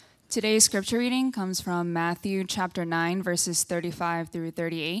Today's scripture reading comes from Matthew chapter 9, verses 35 through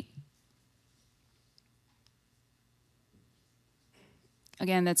 38.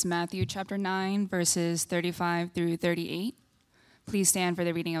 Again, that's Matthew chapter 9, verses 35 through 38. Please stand for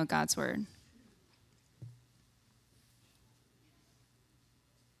the reading of God's word.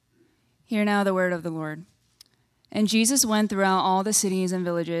 Hear now the word of the Lord. And Jesus went throughout all the cities and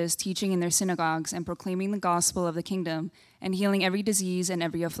villages, teaching in their synagogues and proclaiming the gospel of the kingdom and healing every disease and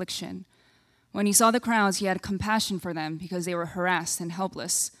every affliction. When he saw the crowds, he had compassion for them because they were harassed and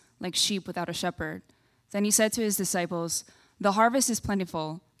helpless, like sheep without a shepherd. Then he said to his disciples, "The harvest is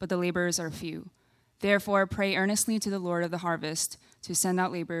plentiful, but the laborers are few. Therefore, pray earnestly to the Lord of the harvest to send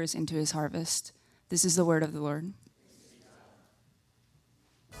out laborers into his harvest." This is the word of the Lord.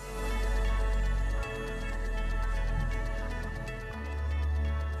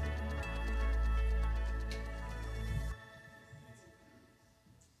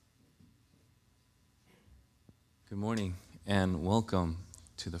 Good morning and welcome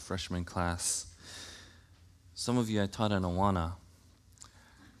to the freshman class. Some of you I taught in Awana.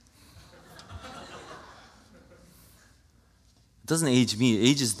 It doesn't age me, it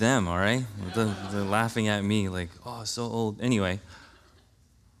ages them, all right? They're laughing at me like, oh, so old. Anyway,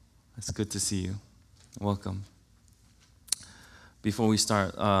 it's good to see you. Welcome. Before we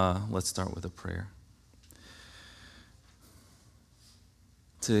start, let's start with a prayer.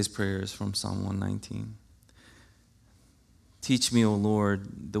 Today's prayer is from Psalm 119. Teach me, O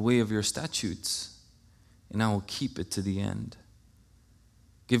Lord, the way of your statutes, and I will keep it to the end.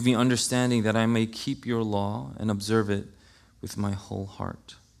 Give me understanding that I may keep your law and observe it with my whole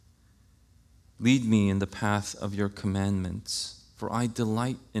heart. Lead me in the path of your commandments, for I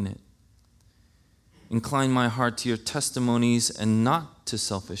delight in it. Incline my heart to your testimonies and not to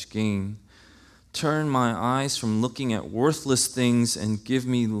selfish gain. Turn my eyes from looking at worthless things and give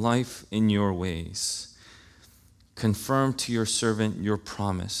me life in your ways. Confirm to your servant your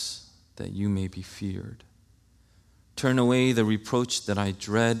promise, that you may be feared. Turn away the reproach that I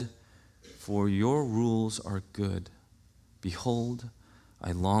dread, for your rules are good. Behold,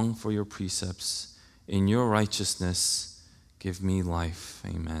 I long for your precepts. In your righteousness, give me life.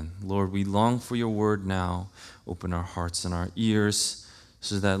 Amen. Lord, we long for your word now. Open our hearts and our ears,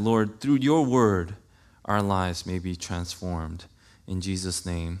 so that, Lord, through your word, our lives may be transformed. In Jesus'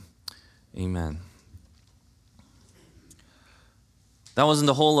 name, amen. That wasn't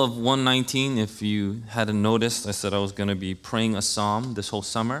the whole of 119. If you hadn't noticed, I said I was going to be praying a psalm this whole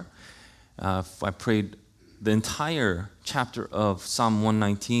summer. If I prayed the entire chapter of Psalm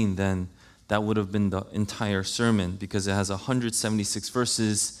 119, then that would have been the entire sermon, because it has 176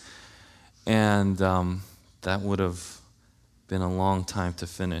 verses, and that would have been a long time to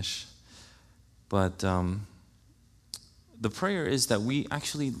finish. But the prayer is that we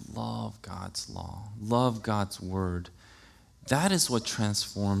actually love God's law, love God's word. That is what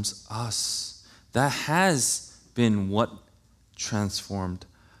transforms us. That has been what transformed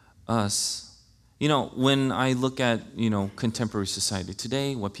us. You know, when I look at, contemporary society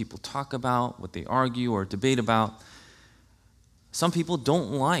today, what people talk about, what they argue or debate about, some people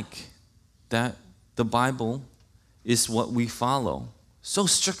don't like that the Bible is what we follow. So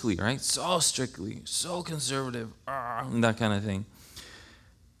strictly, right? So strictly, so conservative, and that kind of thing.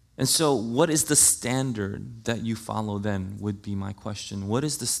 And so what is the standard that you follow then, would be my question. What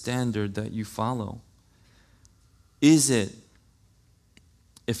is the standard that you follow? Is it,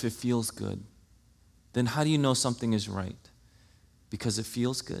 if it feels good, then how do you know something is right? Because it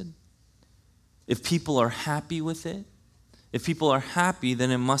feels good? If people are happy with it, if people are happy,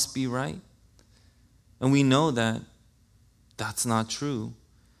 then it must be right. And we know that that's not true,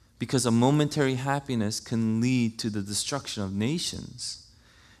 because a momentary happiness can lead to the destruction of nations.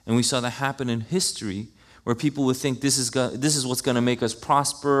 And we saw that happen in history, where people would think this is what's going to make us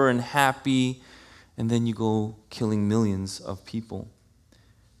prosper and happy, and then you go killing millions of people.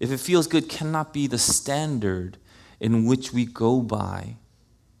 If it feels good cannot be the standard in which we go by,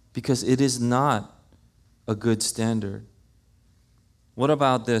 because it is not a good standard. What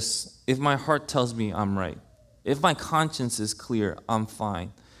about this? If my heart tells me I'm right, if my conscience is clear, I'm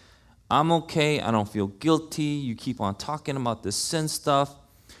fine. I'm okay, I don't feel guilty, you keep on talking about this sin stuff.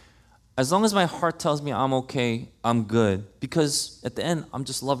 As long as my heart tells me I'm okay, I'm good. Because at the end, I'm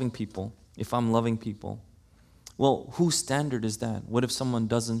just loving people, if I'm loving people. Well, whose standard is that? What if someone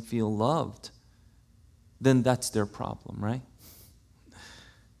doesn't feel loved? Then that's their problem, right?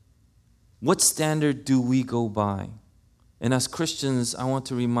 What standard do we go by? And as Christians, I want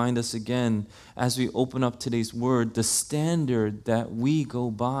to remind us again, as we open up today's word, the standard that we go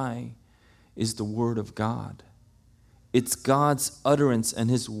by is the Word of God. It's God's utterance and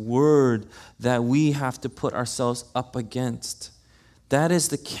His word that we have to put ourselves up against. That is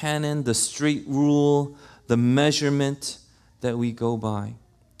the canon, the straight rule, the measurement that we go by.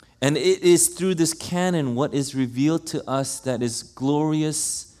 And it is through this canon what is revealed to us that is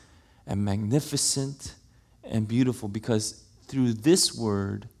glorious and magnificent and beautiful, because through this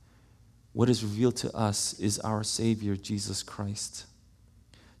word, what is revealed to us is our Savior, Jesus Christ.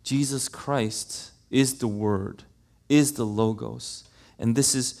 Jesus Christ is the Word, is the Logos. And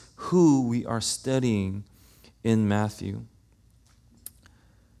this is who we are studying in Matthew.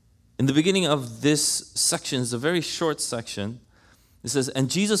 In the beginning of this section, it's a very short section. It says, and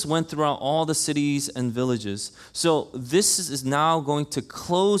Jesus went throughout all the cities and villages. So this is now going to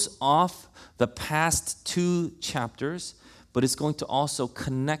close off the past 2 chapters, but it's going to also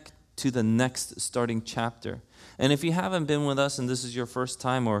connect to the next starting chapter. And if you haven't been with us and this is your first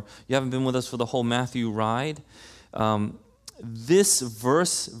time, or you haven't been with us for the whole Matthew ride, this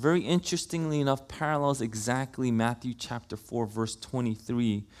verse, very interestingly enough, parallels exactly Matthew chapter 4, verse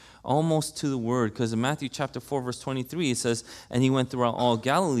 23, almost to the word. Because in Matthew chapter 4, verse 23, it says, and he went throughout all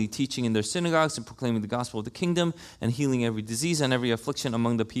Galilee, teaching in their synagogues and proclaiming the gospel of the kingdom and healing every disease and every affliction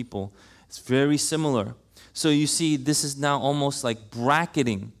among the people. It's very similar. So you see, this is now almost like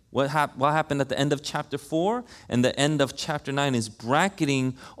bracketing. What happened at the end of chapter 4 and the end of chapter 9 is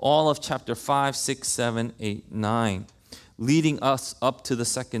bracketing all of chapter 5, 6, 7, 8, 9, leading us up to the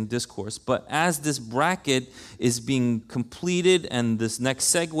second discourse. But as this bracket is being completed and this next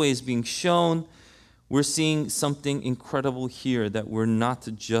segue is being shown, we're seeing something incredible here that we're not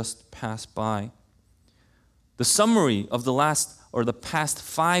to just pass by. The summary of the past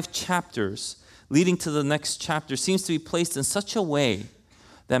 5 chapters leading to the next chapter seems to be placed in such a way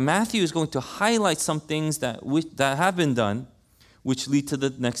that Matthew is going to highlight some things that have been done, which lead to the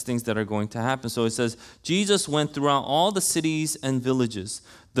next things that are going to happen. So it says, Jesus went throughout all the cities and villages.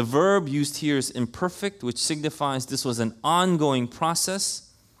 The verb used here is imperfect, which signifies this was an ongoing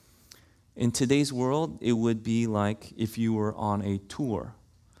process. In today's world, it would be like if you were on a tour.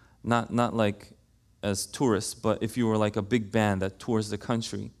 Not like as tourists, but if you were like a big band that tours the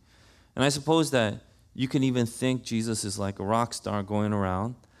country. And I suppose that you can even think Jesus is like a rock star going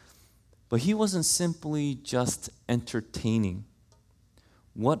around. But he wasn't simply just entertaining.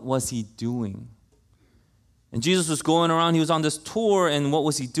 What was he doing? And Jesus was going around, he was on this tour, and what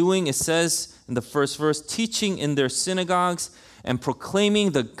was he doing? It says in the first verse, teaching in their synagogues and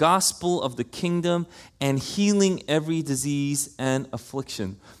proclaiming the gospel of the kingdom and healing every disease and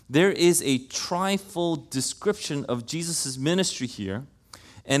affliction. There is a trifold description of Jesus' ministry here,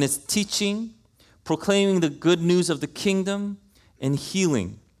 and it's teaching, proclaiming the good news of the kingdom, and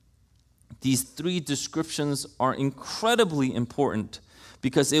healing. These 3 descriptions are incredibly important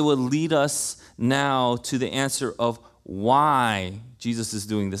because it will lead us now to the answer of why Jesus is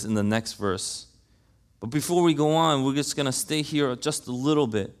doing this in the next verse. But before we go on, we're just going to stay here just a little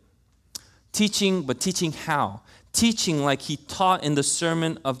bit. Teaching, but teaching how? Teaching like he taught in the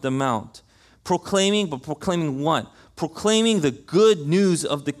Sermon of the Mount. Proclaiming, but proclaiming what? Proclaiming the good news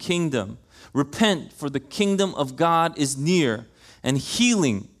of the kingdom. Repent, for the kingdom of God is near. And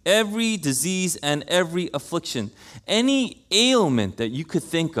healing every disease and every affliction. Any ailment that you could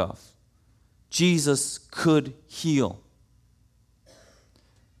think of, Jesus could heal.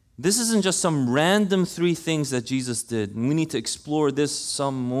 This isn't just some random 3 things that Jesus did. And we need to explore this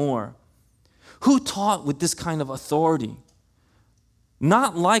some more. Who taught with this kind of authority?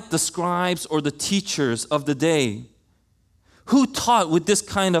 Not like the scribes or the teachers of the day. Who taught with this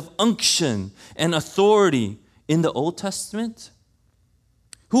kind of unction and authority in the Old Testament?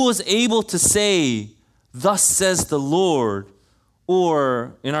 Who was able to say, thus says the Lord,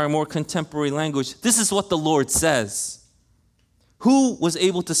 or in our more contemporary language, this is what the Lord says? Who was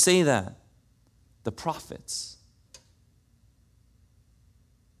able to say that? The prophets.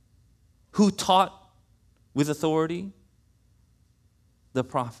 Who taught with authority? The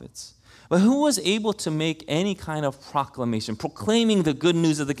prophets. But who was able to make any kind of proclamation, proclaiming the good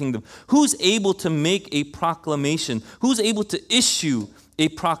news of the kingdom? Who's able to make a proclamation? Who's able to issue a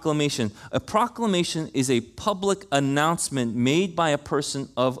proclamation? A proclamation is a public announcement made by a person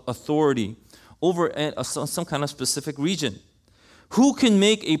of authority over some kind of specific region. Who can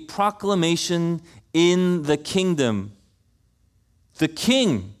make a proclamation in the kingdom? The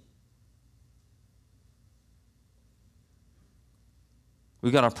king. We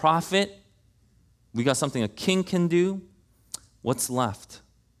got a prophet. We got something a king can do. What's left?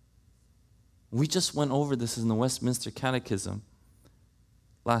 We just went over this in the Westminster Catechism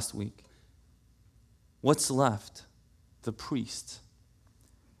last week. What's left? The priest.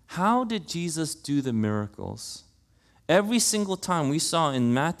 How did Jesus do the miracles? Every single time we saw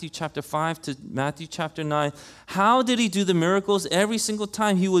in Matthew chapter 5 to Matthew chapter 9, how did he do the miracles? Every single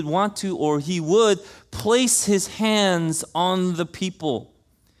time he would want to, or he would place his hands on the people.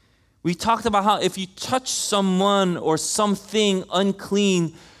 We talked about how if you touch someone or something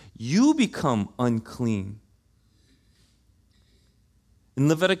unclean, you become unclean. In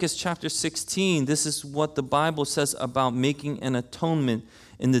Leviticus chapter 16, this is what the Bible says about making an atonement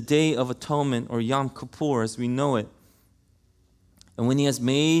in the Day of Atonement, or Yom Kippur as we know it. And when he has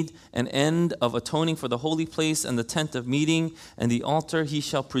made an end of atoning for the holy place and the tent of meeting and the altar, he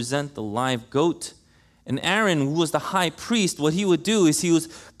shall present the live goat. And Aaron, who was the high priest, what he would do is he would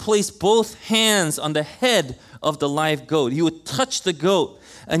place both hands on the head of the live goat. He would touch the goat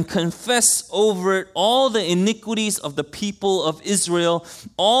and confess over it all the iniquities of the people of Israel,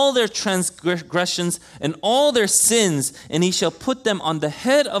 all their transgressions and all their sins, and he shall put them on the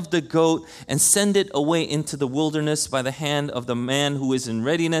head of the goat and send it away into the wilderness by the hand of the man who is in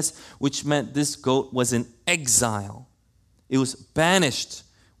readiness, which meant this goat was in exile. It was banished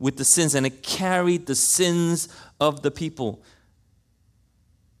with the sins, and it carried the sins of the people.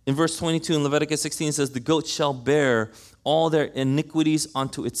 In verse 22 in Leviticus 16, it says, the goat shall bear all their iniquities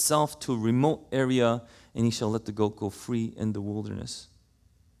onto itself to a remote area, and he shall let the goat go free in the wilderness.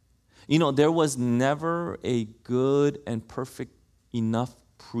 You know, there was never a good and perfect enough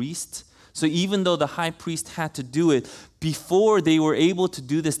priest. So even though the high priest had to do it, before they were able to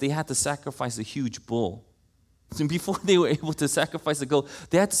do this, they had to sacrifice a huge bull. And before they were able to sacrifice a goat,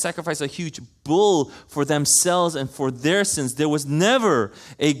 they had to sacrifice a huge bull for themselves and for their sins. There was never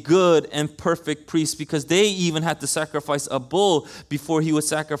a good and perfect priest, because they even had to sacrifice a bull before he would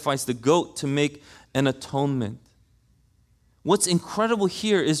sacrifice the goat to make an atonement. What's incredible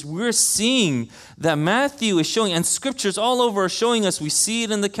here is we're seeing that Matthew is showing, and scriptures all over are showing us, we see it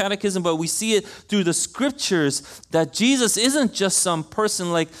in the catechism, but we see it through the scriptures, that Jesus isn't just some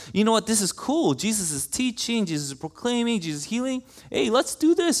person like, you know what, this is cool. Jesus is teaching, Jesus is proclaiming, Jesus is healing. Hey, let's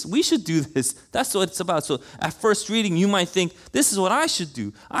do this. We should do this. That's what it's about. So at first reading, you might think, this is what I should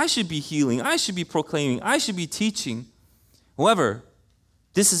do. I should be healing. I should be proclaiming. I should be teaching. However,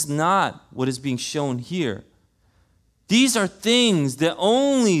 this is not what is being shown here. These are things that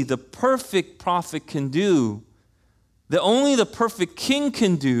only the perfect prophet can do, that only the perfect king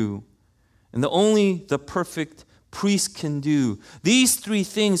can do, and that only the perfect priest can do. These three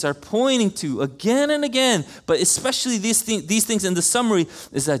things are pointing to, again and again, but especially these things in the summary,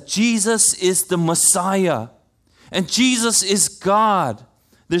 is that Jesus is the Messiah, and Jesus is God.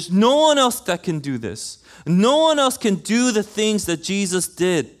 There's no one else that can do this. No one else can do the things that Jesus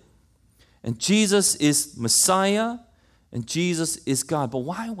did. And Jesus is Messiah, and Jesus is God. But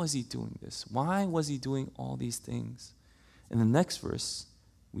why was he doing this? Why was he doing all these things? In the next verse,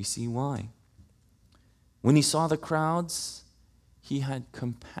 we see why. When he saw the crowds, he had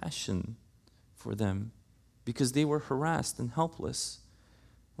compassion for them because they were harassed and helpless,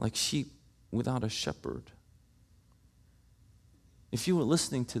 like sheep without a shepherd. If you were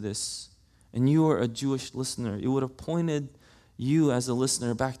listening to this and you were a Jewish listener, it would have pointed you as a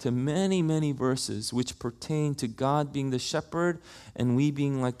listener back to many, many verses which pertain to God being the shepherd and we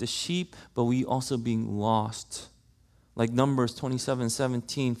being like the sheep, but we also being lost. Like Numbers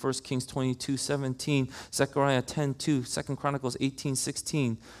 27:17, 1 Kings 22:17, Zechariah 10:2, 2 Chronicles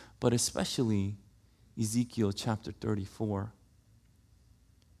 18:16, but especially Ezekiel chapter 34.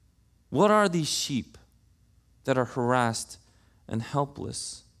 What are these sheep that are harassed and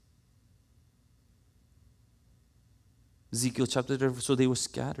helpless? Ezekiel chapter 34, so they were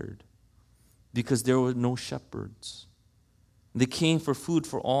scattered because there were no shepherds. They became food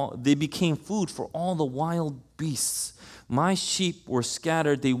for all the wild beasts. My sheep were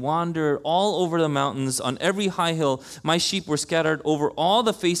scattered. They wandered all over the mountains, on every high hill. My sheep were scattered over all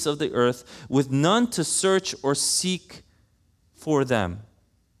the face of the earth, with none to search or seek for them.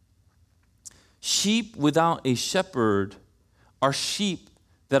 Sheep without a shepherd are sheep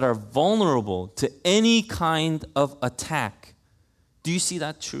that are vulnerable to any kind of attack. Do you see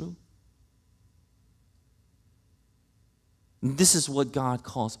that true? This is what God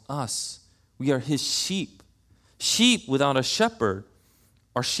calls us. We are his sheep. Sheep without a shepherd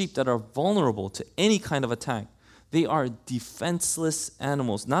are sheep that are vulnerable to any kind of attack. They are defenseless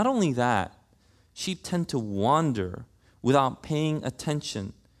animals. Not only that, sheep tend to wander without paying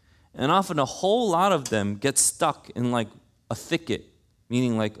attention. And often a whole lot of them get stuck in like a thicket,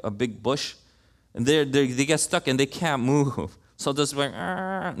 meaning like a big bush, and they get stuck and they can't move. So just like,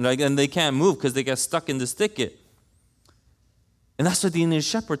 and they can't move because they get stuck in this thicket. And that's what they need a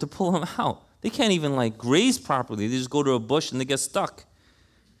shepherd to pull them out. They can't even like graze properly. They just go to a bush and they get stuck.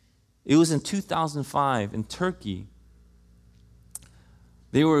 It was in 2005 in Turkey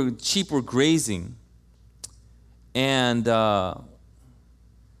Sheep were grazing, and the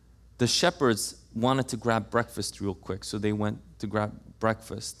shepherds wanted to grab breakfast real quick, so they went to grab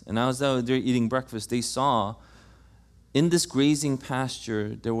breakfast. And as they're eating breakfast, they saw in this grazing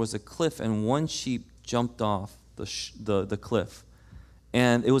pasture there was a cliff, and one sheep jumped off the cliff,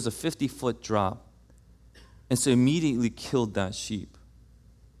 and it was a 50-foot drop, and so immediately killed that sheep.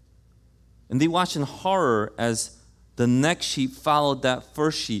 And they watched in horror as the next sheep followed that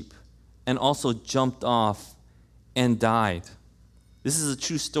first sheep and also jumped off and died. This is a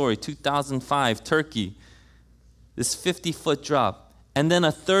true story. 2005, Turkey. This 50-foot drop. And then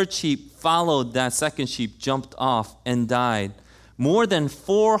a third sheep followed that second sheep, jumped off and died. More than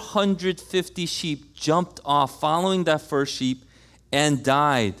 450 sheep jumped off following that first sheep and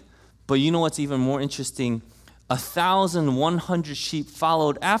died. But you know what's even more interesting? 1,100 sheep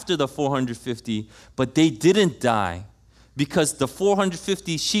followed after the 450, but they didn't die because the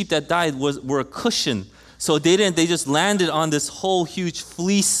 450 sheep that died were a cushion. So they just landed on this whole huge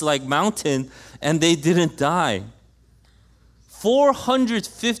fleece-like mountain, and they didn't die.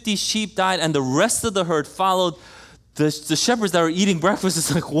 450 sheep died, and the rest of the herd followed the shepherds that were eating breakfast.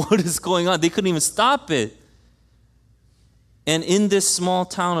 It's like, what is going on? They couldn't even stop it. And in this small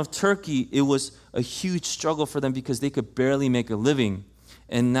town of Turkey, it was a huge struggle for them because they could barely make a living.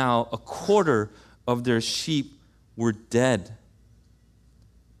 And now a quarter of their sheep were dead.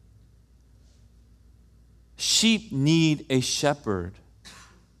 Sheep need a shepherd.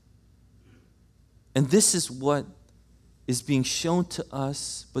 And this is what is being shown to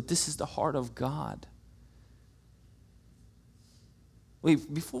us, but this is the heart of God.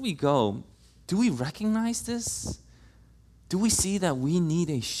 Wait, before we go, do we recognize this? Do we see that we need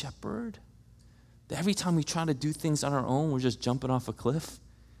a shepherd? That every time we try to do things on our own, we're just jumping off a cliff?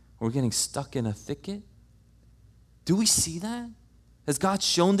 Or we're getting stuck in a thicket? Do we see that? Has God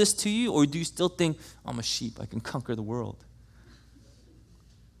shown this to you? Or do you still think, I'm a sheep, I can conquer the world?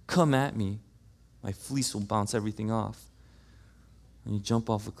 Come at me. My fleece will bounce everything off. And you jump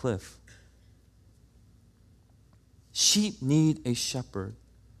off a cliff. Sheep need a shepherd.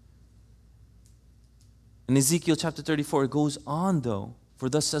 In Ezekiel chapter 34, it goes on though. For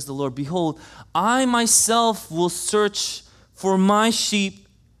thus says the Lord, behold, I myself will search for my sheep,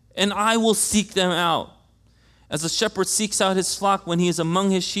 and I will seek them out. As a shepherd seeks out his flock when he is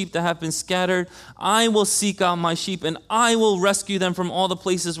among his sheep that have been scattered, I will seek out my sheep, and I will rescue them from all the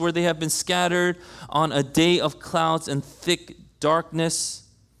places where they have been scattered on a day of clouds and thick darkness.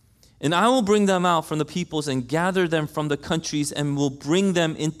 And I will bring them out from the peoples and gather them from the countries and will bring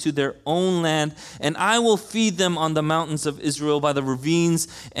them into their own land. And I will feed them on the mountains of Israel by the ravines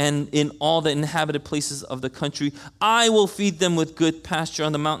and in all the inhabited places of the country. I will feed them with good pasture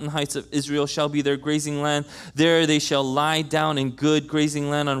on the mountain heights of Israel shall be their grazing land. There they shall lie down in good grazing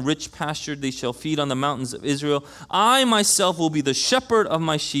land on rich pasture. They shall feed on the mountains of Israel. I myself will be the shepherd of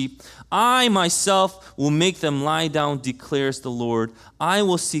my sheep. I myself will make them lie down, declares the Lord. I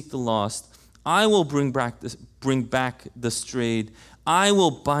will seek the lost. I will bring back the strayed. I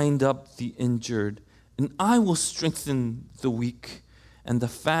will bind up the injured. And I will strengthen the weak. And the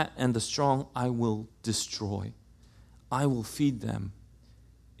fat and the strong I will destroy. I will feed them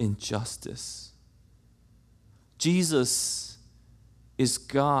in justice. Jesus is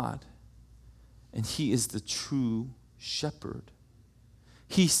God. And he is the true shepherd.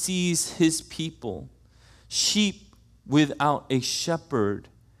 He sees his people, sheep without a shepherd.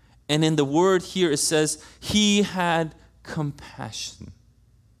 And in the word here it says, he had compassion.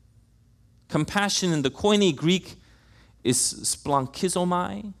 Compassion in the Koine Greek is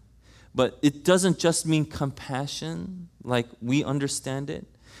splankizomai, but it doesn't just mean compassion like we understand it.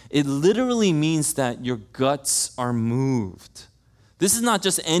 It literally means that your guts are moved. This is not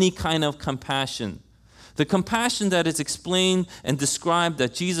just any kind of compassion. The compassion that is explained and described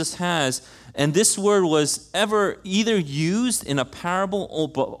that Jesus has, and this word was either used in a parable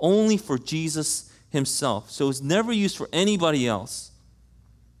but only for Jesus himself. So it's never used for anybody else.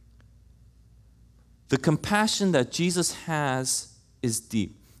 The compassion that Jesus has is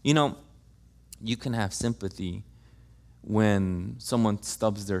deep. You know, you can have sympathy when someone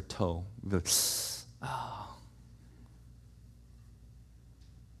stubs their toe. Oh.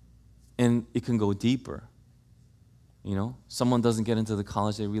 And it can go deeper. You know, someone doesn't get into the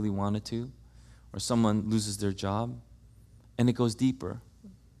college they really wanted to, or someone loses their job, and it goes deeper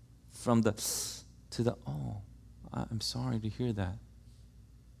from the to the, oh, I'm sorry to hear that.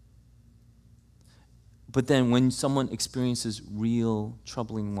 But then when someone experiences real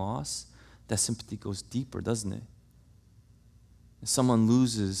troubling loss, that sympathy goes deeper, doesn't it? If someone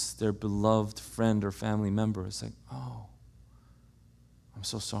loses their beloved friend or family member, it's like, oh, I'm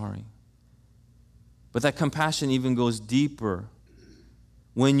so sorry. But that compassion even goes deeper.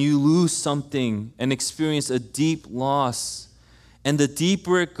 When you lose something and experience a deep loss, and the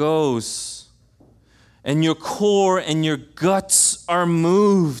deeper it goes, and your core and your guts are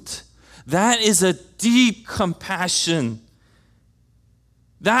moved, that is a deep compassion.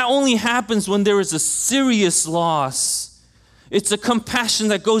 That only happens when there is a serious loss. It's a compassion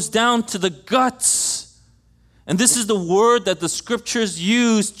that goes down to the guts. And this is the word that the scriptures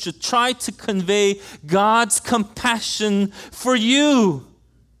use to try to convey God's compassion for you.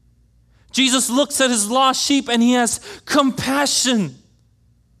 Jesus looks at his lost sheep and he has compassion.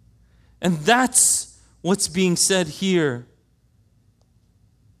 And that's what's being said here.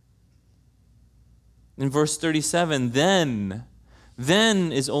 In verse 37,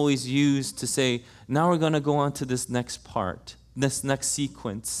 then is always used to say, now we're going to go on to this next part, this next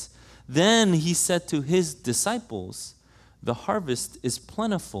sequence. Then he said to his disciples, the harvest is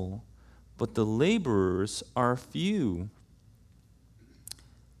plentiful, but the laborers are few.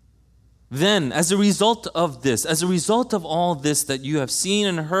 Then, as a result of this, as a result of all this that you have seen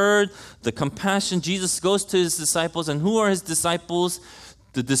and heard, the compassion, Jesus goes to his disciples. And who are his disciples?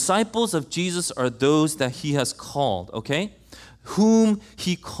 The disciples of Jesus are those that he has called, okay? Whom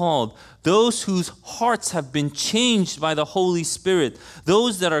he called. Those whose hearts have been changed by the Holy Spirit.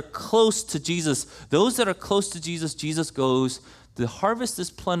 Those that are close to Jesus. Those that are close to Jesus, Jesus goes, the harvest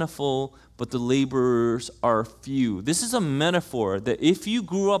is plentiful, but the laborers are few. This is a metaphor that if you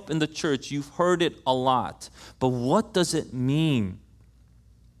grew up in the church, you've heard it a lot. But what does it mean?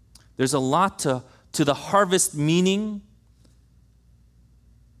 There's a lot to the harvest meaning,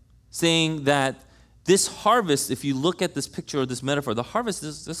 saying that this harvest, if you look at this picture or this metaphor, the harvest,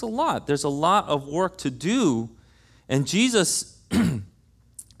 there's a lot. There's a lot of work to do. And Jesus,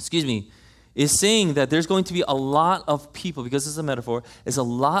 is saying that there's going to be a lot of people, because this is a metaphor, is a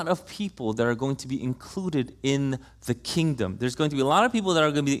lot of people that are going to be included in the kingdom. There's going to be a lot of people that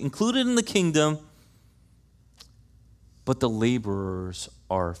are going to be included in the kingdom, but the laborers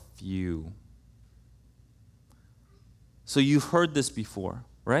are few. So you've heard this before,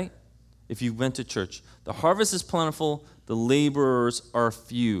 right? If you went to church. The harvest is plentiful, the laborers are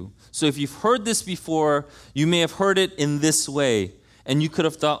few. So if you've heard this before, you may have heard it in this way. And you could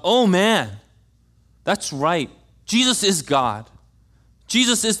have thought, oh man, that's right. Jesus is God.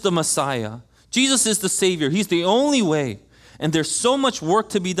 Jesus is the Messiah. Jesus is the Savior. He's the only way. And there's so much work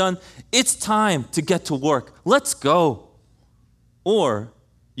to be done. It's time to get to work. Let's go. Or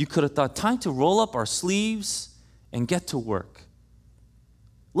you could have thought, time to roll up our sleeves and get to work.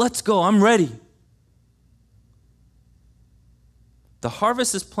 Let's go. I'm ready. The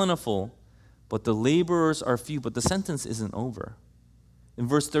harvest is plentiful, but the laborers are few. But the sentence isn't over. In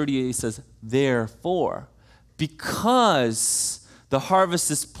verse 38, it says, therefore, because the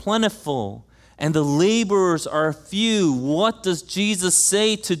harvest is plentiful and the laborers are few, what does Jesus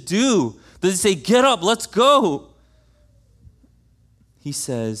say to do? Does he say, get up, let's go? He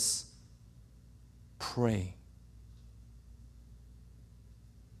says, pray.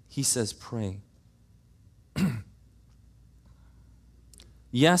 He says, pray.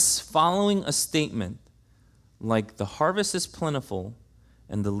 Yes, following a statement like the harvest is plentiful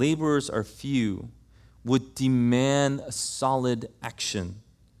and the laborers are few would demand a solid action.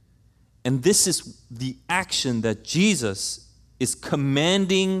 And this is the action that Jesus is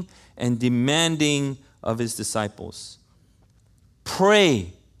commanding and demanding of his disciples.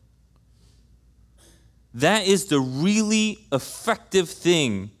 Pray. That is the really effective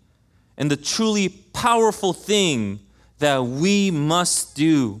thing and the truly powerful thing that we must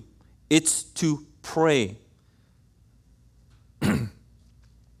do. It's to pray.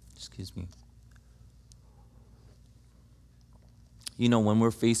 Excuse me. You know, when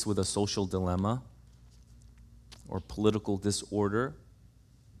we're faced with a social dilemma or political disorder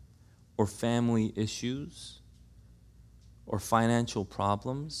or family issues or financial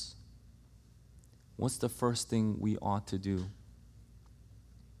problems, what's the first thing we ought to do?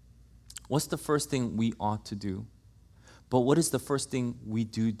 What's the first thing we ought to do? But what is the first thing we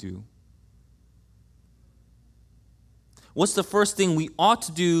do? What's the first thing we ought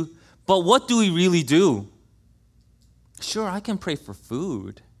to do, but what do we really do? Sure, I can pray for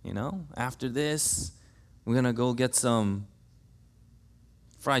food, After this, we're going to go get some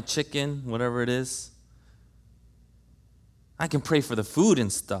fried chicken, whatever it is. I can pray for the food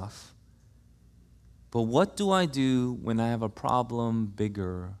and stuff. But what do I do when I have a problem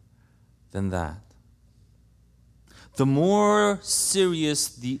bigger than that? The more serious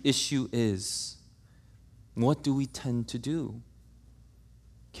the issue is, what do we tend to do?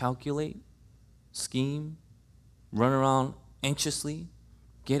 Calculate? Scheme? Run around anxiously?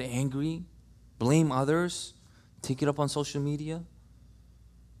 get angry, blame others, take it up on social media?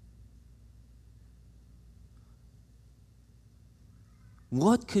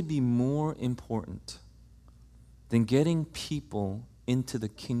 What could be more important than getting people into the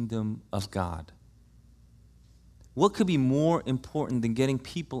kingdom of God? What could be more important than getting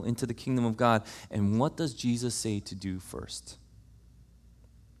people into the kingdom of God? And what does Jesus say to do first?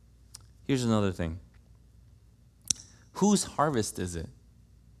 Here's another thing. Whose harvest is it?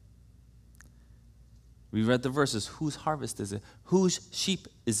 We read the verses. Whose harvest is it? Whose sheep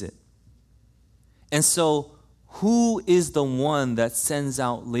is it? And so, who is the one that sends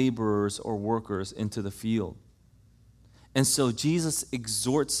out laborers or workers into the field? And so Jesus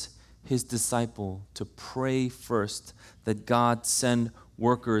exhorts his disciple to pray first that God send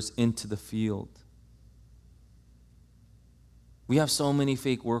workers into the field. We have so many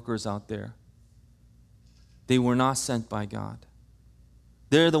fake workers out there. They were not sent by God.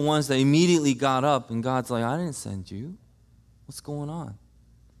 They're the ones that immediately got up and God's like, I didn't send you. What's going on?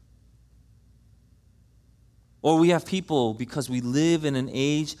 Or we have people, because we live in an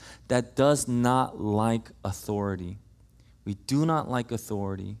age that does not like authority. We do not like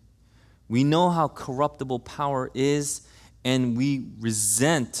authority. We know how corruptible power is, and we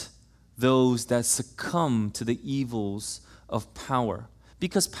resent those that succumb to the evils of power,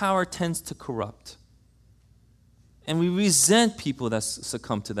 because power tends to corrupt. And we resent people that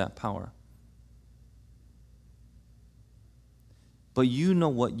succumb to that power. But you know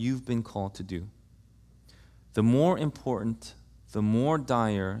what you've been called to do. The more important, the more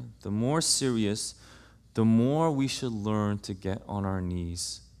dire, the more serious, the more we should learn to get on our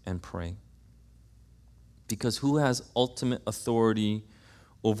knees and pray. Because who has ultimate authority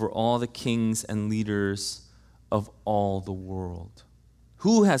over all the kings and leaders of all the world?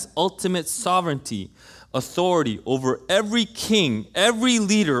 Who has ultimate sovereignty, authority over every king, every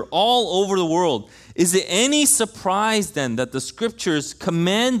leader all over the world? Is it any surprise then that the scriptures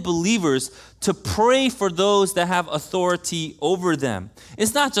command believers to pray for those that have authority over them?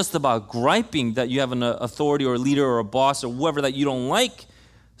 It's not just about griping that you have an authority or a leader or a boss or whoever that you don't like.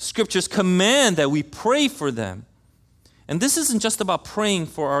 Scriptures command that we pray for them. And this isn't just about praying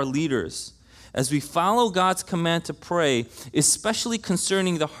for our leaders. As we follow God's command to pray, especially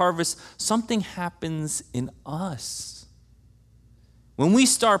concerning the harvest, something happens in us. When we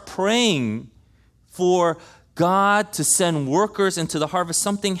start praying for God to send workers into the harvest,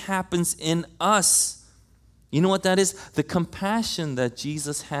 something happens in us. You know what that is? The compassion that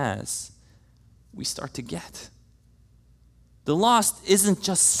Jesus has, we start to get. The lost isn't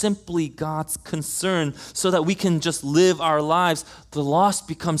just simply God's concern so that we can just live our lives. The lost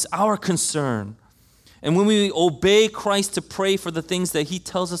becomes our concern. And when we obey Christ to pray for the things that he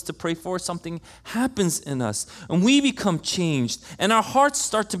tells us to pray for, something happens in us. And we become changed. And our hearts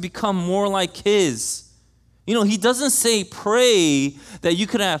start to become more like his. You know, he doesn't say pray that you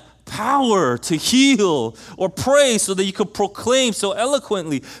could have power to heal, or pray so that you can proclaim so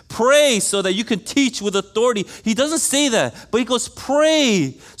eloquently, pray so that you can teach with authority. He doesn't say that, but he goes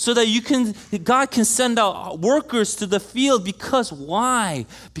pray so that God can send out workers to the field. Because why?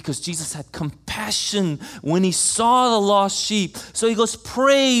 Because Jesus had compassion when he saw the lost sheep. So he goes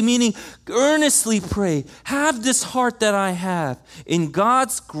pray, meaning earnestly pray. Have this heart that I have. In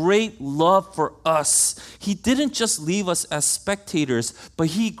God's great love for us, he didn't just leave us as spectators, but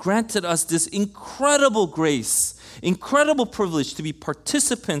he granted us this incredible grace, incredible privilege to be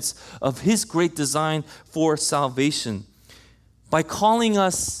participants of his great design for salvation. By calling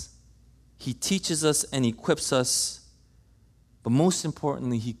us, he teaches us and equips us, but most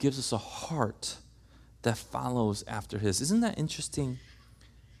importantly, he gives us a heart that follows after his. Isn't that interesting?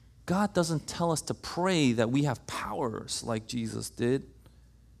 God doesn't tell us to pray that we have powers like Jesus did.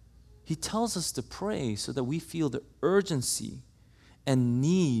 He tells us to pray so that we feel the urgency and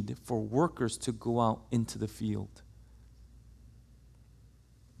need for workers to go out into the field.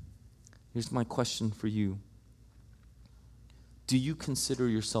 Here's my question for you. Do you consider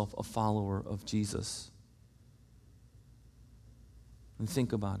yourself a follower of Jesus? And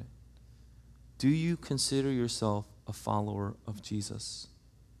think about it. Do you consider yourself a follower of Jesus?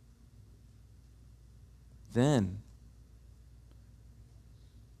 Then,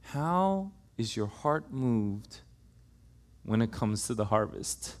 how is your heart moved when it comes to the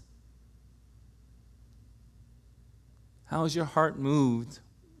harvest? How is your heart moved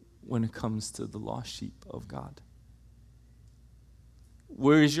when it comes to the lost sheep of God?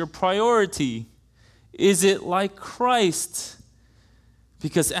 Where is your priority? Is it like Christ?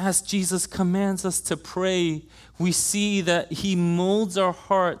 Because as Jesus commands us to pray, we see that he molds our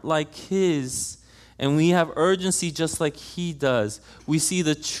heart like his. and we have urgency just like He does. We see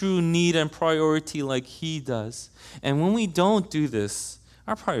the true need and priority like He does. And when we don't do this,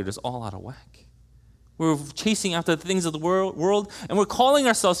 our priority is all out of whack. We're chasing after the things of the world, and we're calling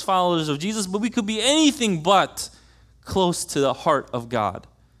ourselves followers of Jesus, but we could be anything but close to the heart of God.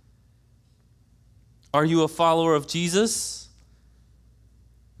 Are you a follower of Jesus?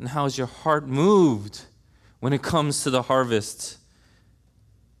 And how is your heart moved when it comes to the harvest?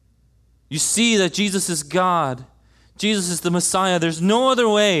 You see that Jesus is God. Jesus is the Messiah. There's no other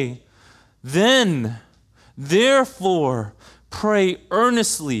way. Then, therefore, pray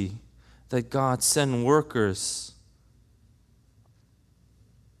earnestly that God send workers.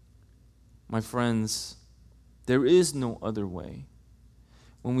 My friends, there is no other way.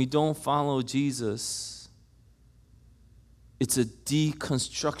 When we don't follow Jesus, it's a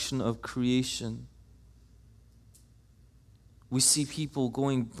deconstruction of creation. We see people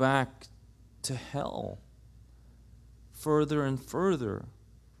going back to hell further and further.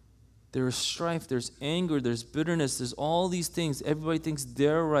 There is strife, there's anger, there's bitterness, there's all these things. Everybody thinks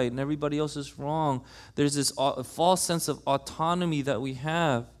they're right and everybody else is wrong. There's this false sense of autonomy that we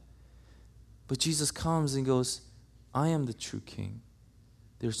have. But Jesus comes and goes, I am the true king.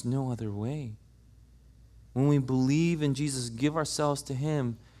 There's no other way. When we believe in Jesus, give ourselves to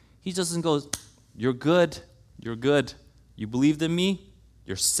Him, He doesn't go, you're good, you're good. You believed in me,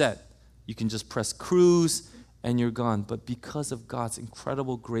 you're set. You can just press cruise and you're gone. But because of God's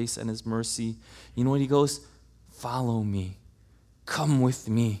incredible grace and His mercy, you know what He goes? Follow me. Come with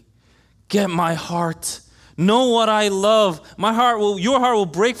me. Get my heart. Know what I love. Your heart will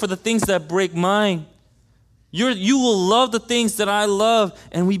break for the things that break mine. You will love the things that I love,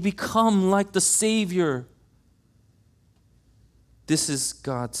 and we become like the Savior. This is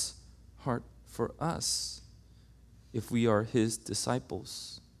God's heart for us if we are His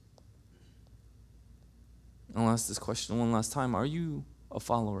disciples. I'll ask this question one last time. Are you a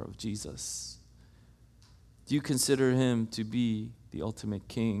follower of Jesus? Do you consider Him to be the ultimate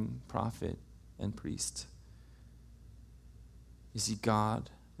king, prophet, and priest? Is He God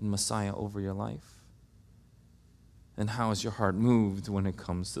and Messiah over your life? And how is your heart moved when it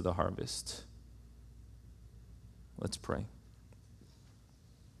comes to the harvest? Let's pray.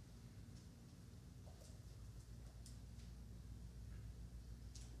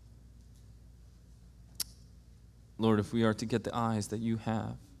 Lord, if we are to get the eyes that You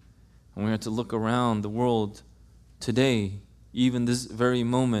have, and we are to look around the world today, even this very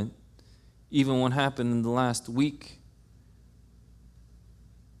moment, even what happened in the last week,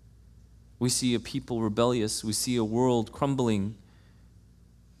 we see a people rebellious. We see a world crumbling.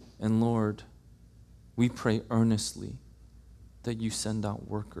 And Lord, we pray earnestly that You send out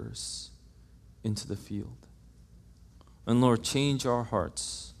workers into the field. And Lord, change our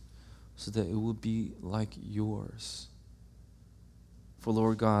hearts so that it will be like Yours. For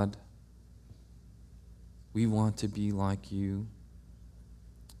Lord God, we want to be like You,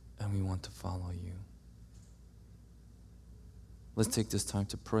 and we want to follow You. Let's take this time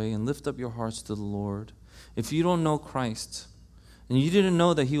to pray and lift up your hearts to the Lord. If you don't know Christ, and you didn't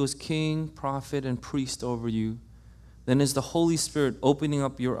know that He was king, prophet, and priest over you, then it's the Holy Spirit opening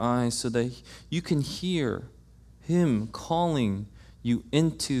up your eyes so that you can hear Him calling you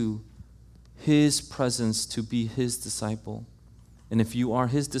into His presence to be His disciple. And if you are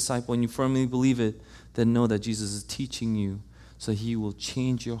His disciple and you firmly believe it, then know that Jesus is teaching you so He will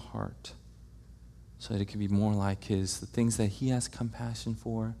change your heart so that it can be more like His. The things that He has compassion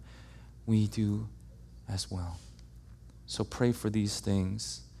for, we do as well. So pray for these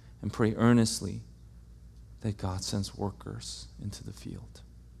things and pray earnestly that God sends workers into the field.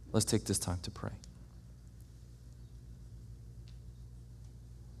 Let's take this time to pray.